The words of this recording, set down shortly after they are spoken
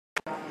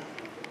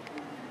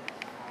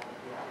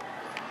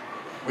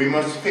We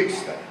must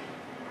fix that.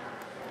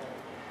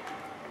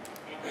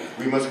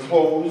 We must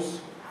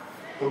close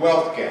the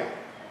wealth gap.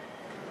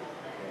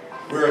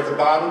 We're at the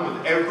bottom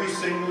of every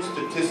single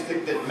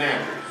statistic that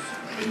matters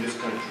in this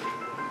country.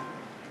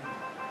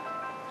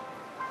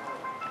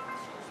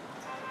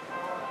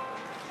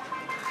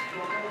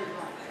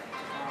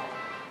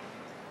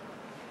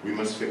 We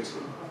must fix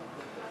it.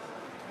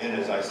 And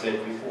as I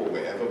said before,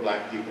 wherever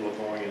black people are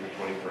going in the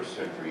 21st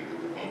century,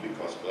 it would be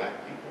because black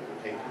people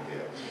were taken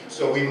care of.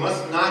 So we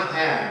must not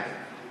have,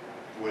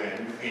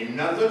 when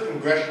another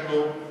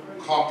Congressional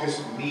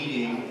Caucus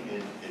meeting,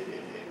 and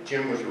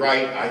Jim was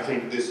right, I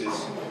think this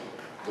is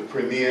the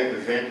premier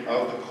event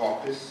of the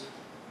caucus,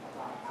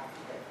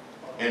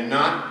 and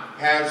not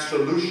have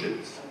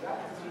solutions.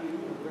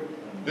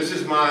 This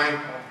is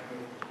my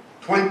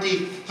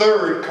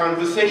 23rd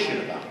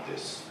conversation about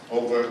this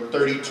over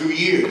 32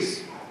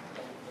 years.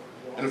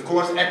 And of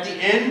course, at the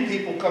end,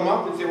 people come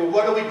up and say, well,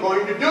 what are we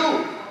going to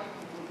do?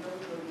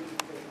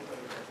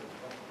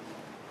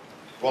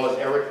 Well, as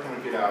Eric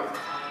pointed out,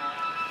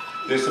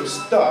 there's some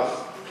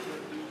stuff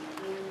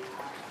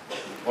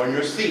on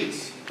your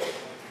seats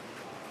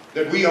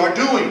that we are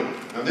doing.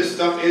 Now, this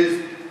stuff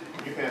is,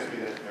 can you pass me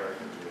that, Eric?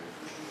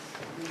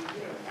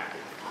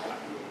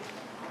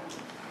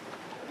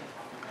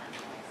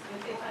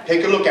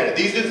 Take a look at it.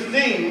 These are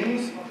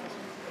things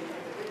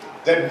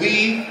that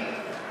we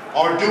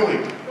are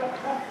doing.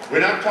 We're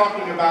not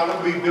talking about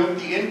them. We built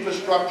the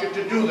infrastructure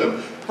to do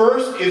them.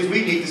 First is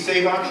we need to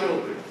save our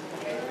children.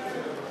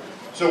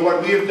 So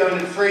what we have done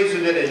in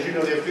Frasernet, as you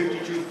know, there are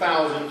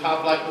 52,000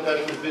 top black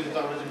professionals, business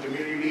owners, and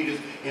community leaders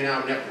in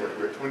our network.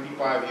 We're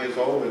 25 years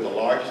old. We're the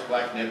largest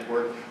black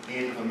network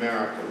in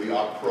America. We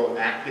are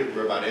proactive.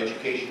 We're about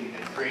education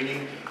and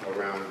training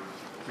around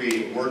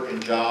creating work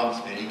and jobs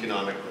and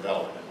economic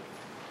development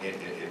in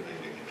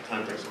the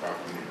context of our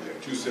community. We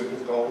have two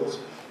simple goals: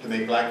 to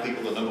make black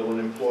people the #1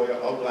 employer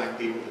of black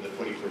people in the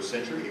 21st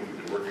century. And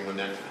we've been working on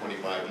that for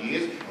 25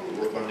 years, and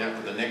we'll work on that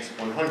for the next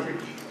 100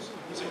 years.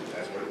 So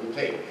that's what it will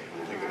take. It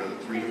will take another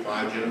 3 to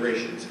 5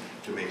 generations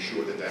to make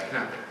sure that that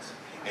happens.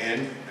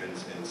 And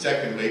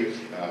secondly,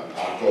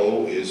 our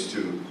goal is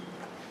to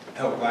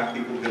help black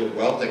people build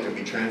wealth that can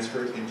be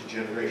transferred into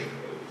generations.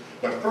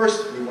 But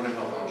first, we want to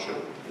help our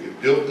children. We've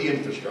built the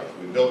infrastructure.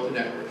 We've built the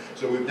network.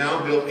 So we've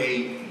now built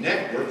a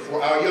network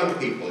for our young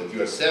people. If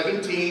you're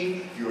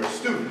 17, you're a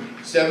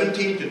student,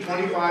 17 to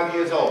 25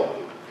 years old,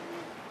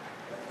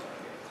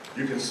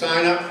 you can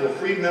sign up for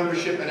free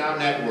membership in our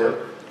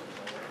network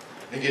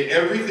and get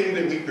everything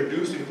that we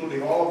produce,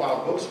 including all of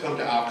our books. Come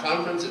to our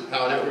conference, at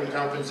Power Networking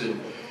Conference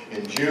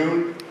in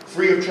June,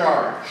 free of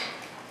charge.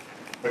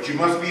 But you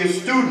must be a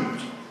student.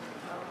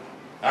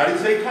 I didn't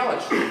say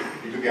college student.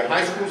 You could be a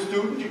high school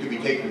student, you could be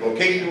taking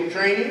vocational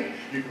training,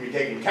 you could be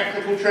taking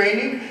technical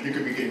training, you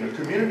could be getting a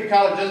community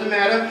college, doesn't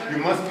matter.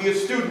 You must be a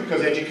student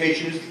because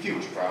education is the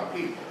future for our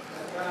people.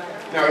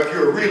 Now, if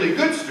you're a really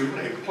good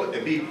student,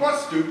 a B+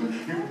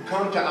 student, you can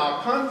come to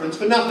our conference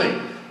for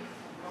nothing.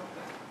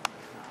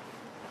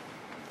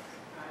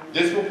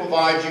 This will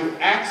provide you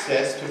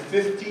access to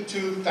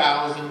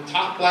 52,000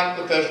 top black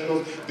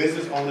professionals,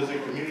 business owners,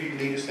 and community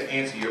leaders to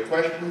answer your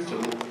questions, to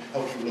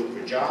help you look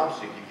for jobs,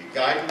 to give you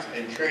guidance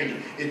and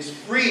training. It's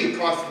free, it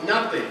costs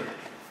nothing.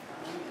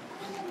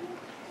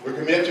 We're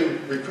committed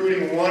to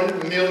recruiting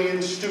 1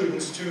 million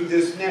students to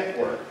this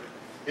network.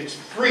 It's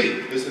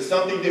free. This is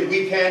something that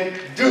we can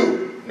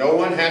do. No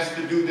one has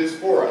to do this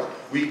for us.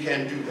 We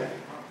can do that.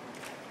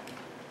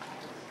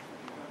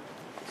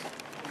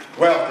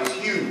 Wealth is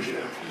huge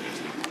now.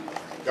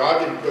 God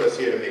didn't put us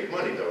here to make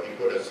money, though. He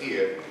put us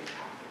here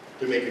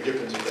to make a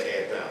difference and to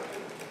add value.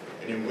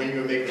 And then when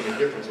you're making a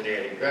difference and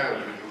adding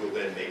value, you will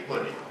then make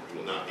money. You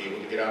will not be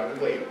able to get out of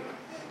the way.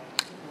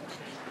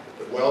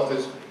 But wealth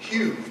is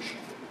huge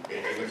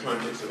in the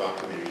context of our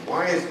community.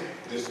 Why is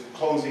this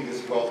closing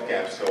this wealth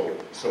gap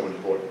so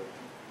important?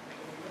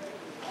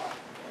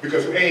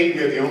 Because A, we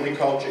are the only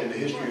culture in the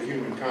history of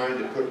humankind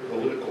that put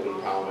political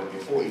empowerment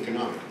before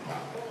economic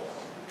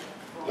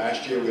empowerment.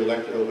 Last year, we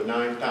elected over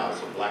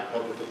 9,000 black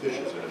public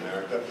officials in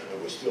America,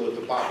 and we're still at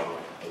the bottom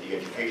of the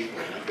educational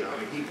and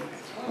economic heap.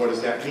 What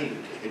does that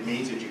mean? It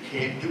means that you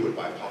can't do it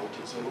by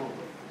politics alone.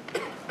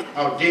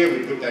 How dare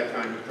we put that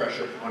kind of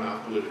pressure on our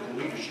political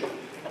leadership?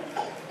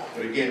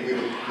 But again,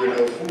 we're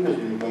no fools.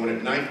 We were born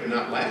at night, but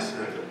not last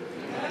night.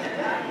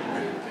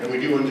 And we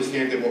do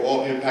understand that we're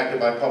all impacted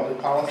by public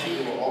policy,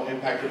 and we're all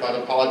impacted by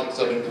the politics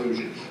of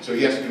inclusion. So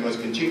yes, we must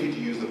continue to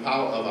use the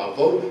power of our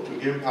vote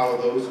to empower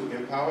those who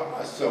empower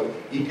us. So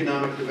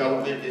economic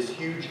development is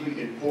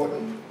hugely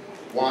important.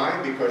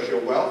 Why? Because your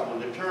wealth will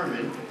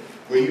determine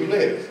where you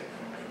live.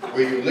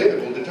 Where you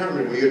live will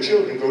determine where your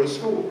children go to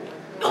school.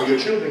 Where your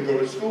children go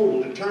to school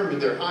will determine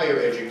their higher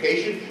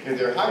education, and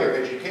their higher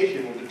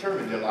education will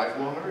determine their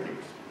lifelong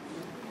earnings.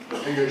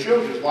 And your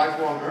children's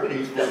lifelong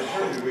earnings will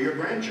determine where your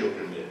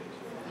grandchildren live.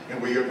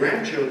 And where your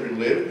grandchildren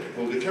live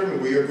will determine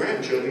where your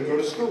grandchildren go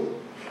to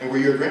school. And where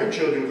your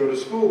grandchildren go to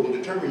school will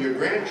determine your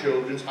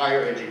grandchildren's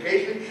higher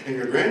education, and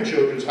your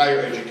grandchildren's higher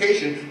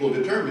education will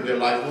determine their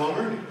lifelong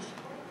earnings.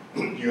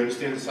 Do you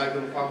understand the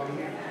cycle of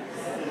poverty?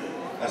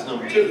 That's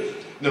number 2.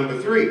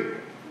 Number 3.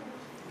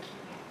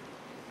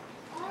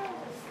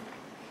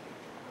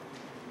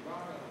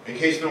 In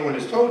case no one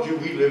has told you,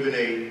 we live in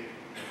a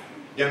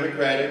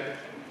democratic,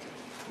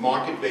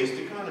 market-based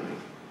economy.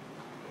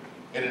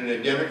 And in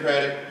a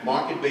democratic,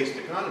 market-based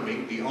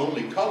economy, the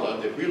only color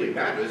that really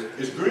matters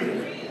is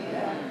green.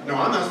 No,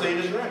 I'm not saying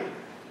it's right.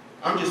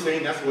 I'm just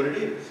saying that's what it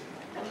is.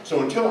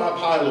 So until our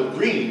pile of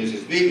green is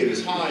as big and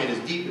as high and as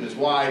deep and as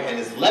wide and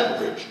as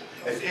leveraged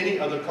as any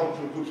other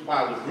cultural group's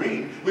pile of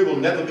green, we will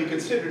never be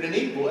considered an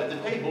equal at the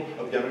table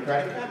of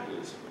democratic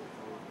capitalism.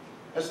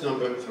 That's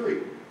number 3.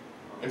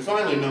 And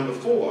finally, number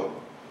 4.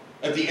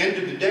 At the end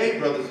of the day,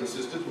 brothers and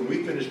sisters, when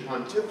we finish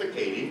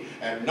pontificating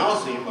ad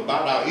nauseum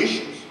about our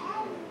issues,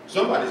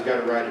 somebody's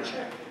got to write a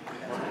check.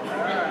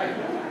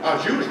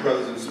 Our Jewish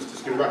brothers and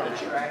sisters can write a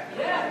check.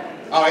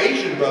 Our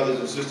Asian brothers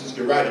and sisters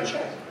can write a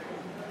check.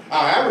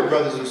 Our Arab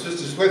brothers and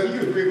sisters, whether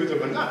you agree with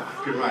them or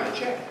not, can write a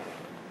check.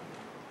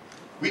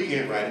 We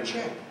can't write a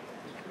check.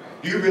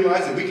 Do you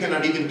realize that we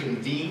cannot even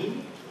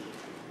convene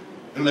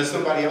unless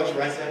somebody else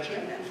writes that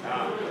check?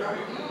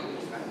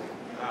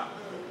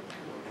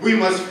 We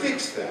must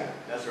fix that.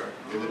 That's right.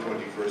 In the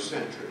 21st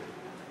century.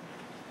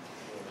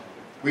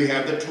 We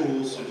have the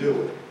tools to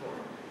do it.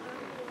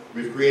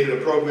 We've created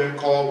a program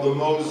called the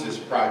Moses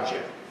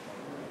Project.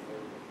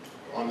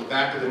 On the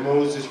back of the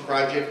Moses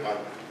Project are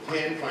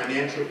 10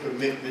 financial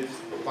commitments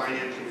for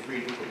financial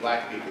freedom for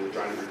black people. We're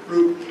trying to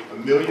recruit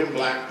 1 million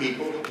black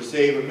people to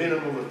save a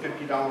minimum of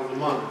 $50 a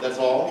month. That's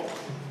all.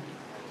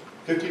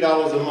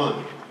 $50 a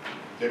month.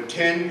 There are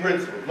 10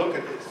 principles. Look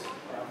at this.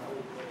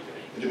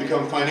 And to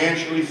become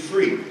financially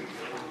free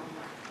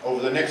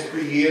over the next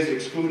 3 years,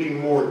 excluding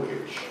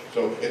mortgage.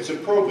 So it's a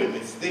program.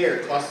 It's there.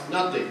 It costs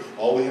nothing.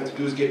 All we have to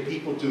do is get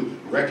people to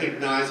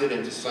recognize it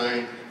and to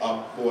sign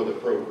up for the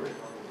program.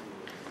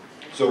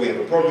 So we have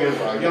a program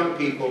for our young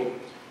people.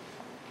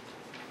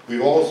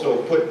 We've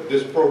also put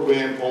this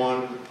program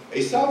on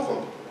a cell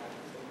phone.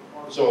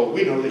 So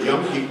we know that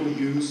young people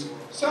use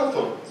cell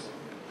phones.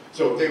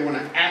 So if they want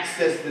to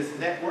access this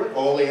network,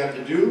 all they have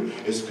to do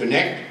is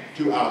connect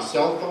to our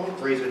cell phone,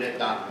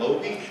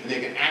 FraserNet.Mobi, and they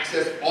can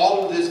access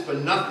all of this for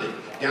nothing.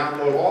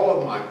 Download all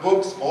of my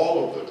books,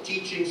 all of the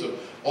teachings of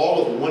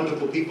all of the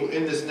wonderful people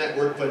in this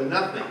network for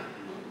nothing.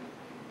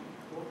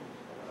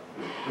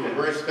 We have a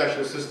very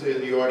special sister in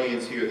the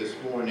audience here this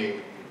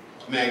morning,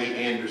 Maggie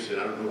Anderson.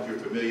 I don't know if you're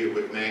familiar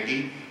with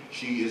Maggie.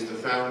 She is the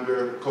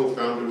founder,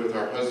 co-founder with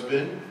her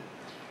husband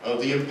of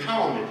the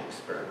Empowerment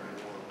Experiment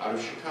out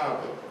of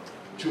Chicago.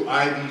 To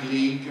Ivy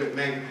League,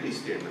 Maggie,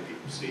 please stand when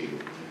people see you.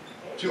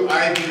 To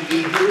Ivy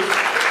Leaguers,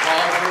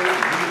 Harvard,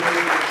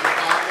 University of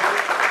Chicago,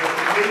 for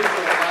committing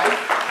their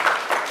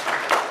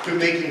life to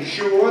making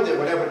sure that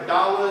whatever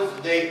dollars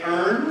they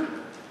earned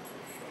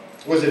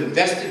was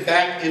invested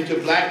back into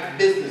black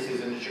businesses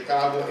in the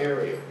Chicago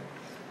area.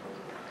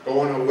 Go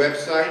on her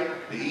website,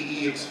 the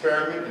EE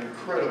Experiment.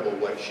 Incredible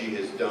what she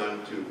has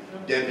done to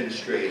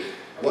demonstrate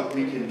what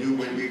we can do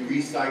when we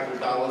recycle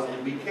dollars,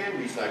 and we can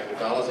recycle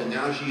dollars, and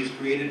now she has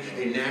created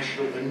a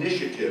national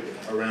initiative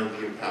around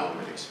the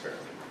Empowerment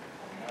Experiment.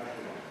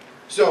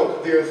 So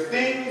there are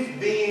things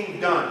being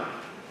done,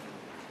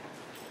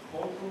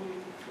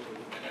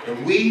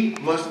 and we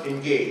must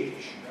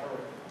engage.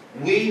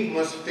 We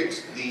must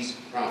fix these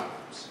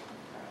problems.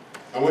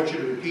 I want you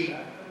to repeat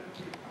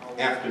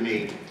after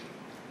me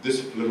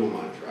this little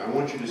mantra. I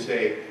want you to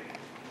say,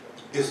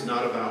 it's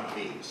not about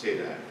me. Say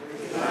that.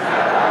 It's not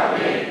about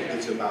me.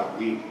 It's about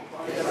we.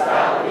 It's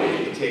about we.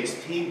 It takes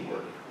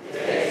teamwork. It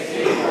takes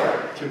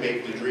teamwork to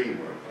make the dream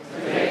work.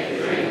 To make the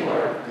dream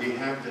work. We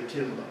have the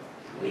timber.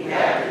 We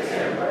have the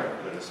timber.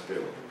 Let us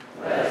build.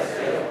 Let us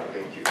build.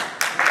 Thank you.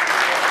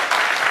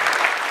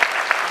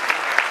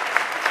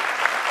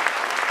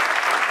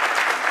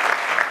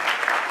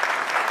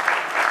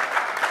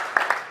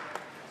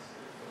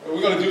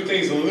 We're going to do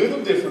things a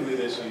little differently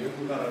this year.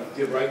 We're going to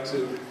get right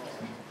to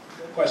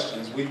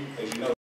questions. As you know,